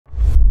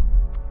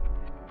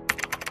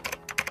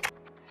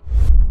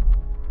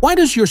Why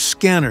does your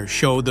scanner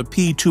show the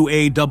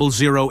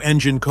P2A00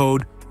 engine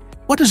code?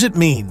 What does it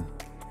mean?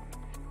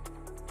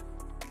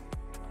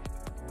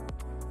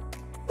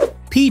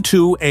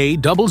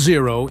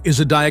 P2A00 is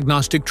a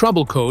diagnostic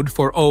trouble code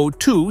for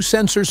O2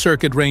 Sensor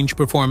Circuit Range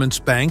Performance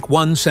Bank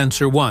 1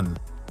 Sensor 1.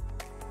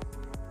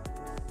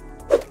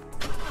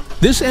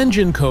 This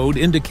engine code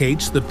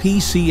indicates the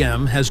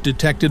PCM has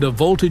detected a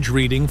voltage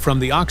reading from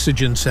the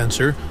oxygen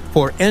sensor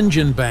for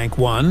engine bank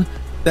 1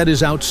 that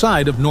is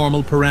outside of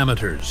normal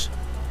parameters.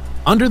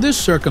 Under this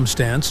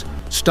circumstance,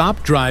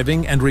 stop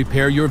driving and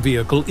repair your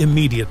vehicle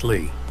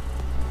immediately.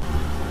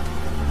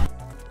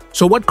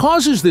 So what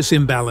causes this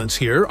imbalance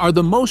here are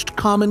the most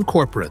common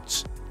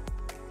culprits.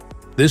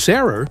 This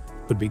error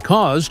could be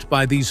caused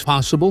by these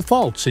possible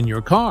faults in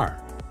your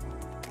car.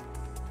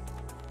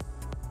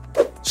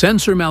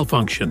 Sensor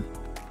malfunction,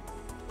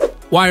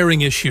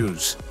 wiring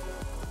issues,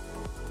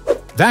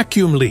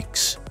 vacuum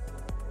leaks,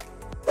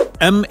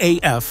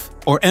 MAF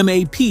or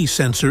MAP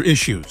sensor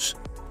issues.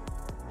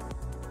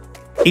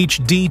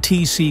 Each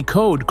DTC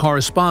code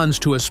corresponds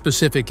to a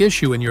specific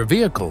issue in your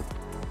vehicle.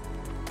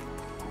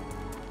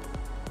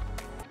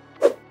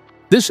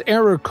 This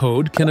error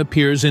code can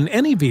appear in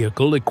any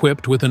vehicle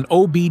equipped with an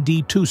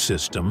OBD2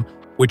 system,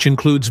 which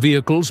includes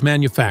vehicles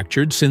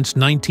manufactured since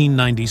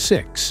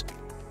 1996.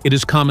 It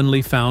is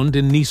commonly found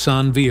in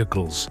Nissan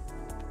vehicles.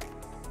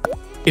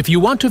 If you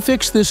want to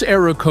fix this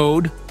error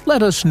code,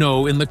 let us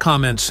know in the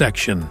comments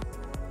section.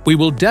 We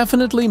will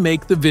definitely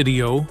make the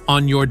video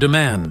on your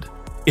demand.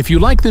 If you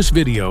like this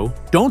video,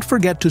 don't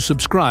forget to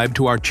subscribe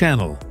to our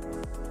channel.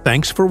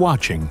 Thanks for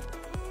watching.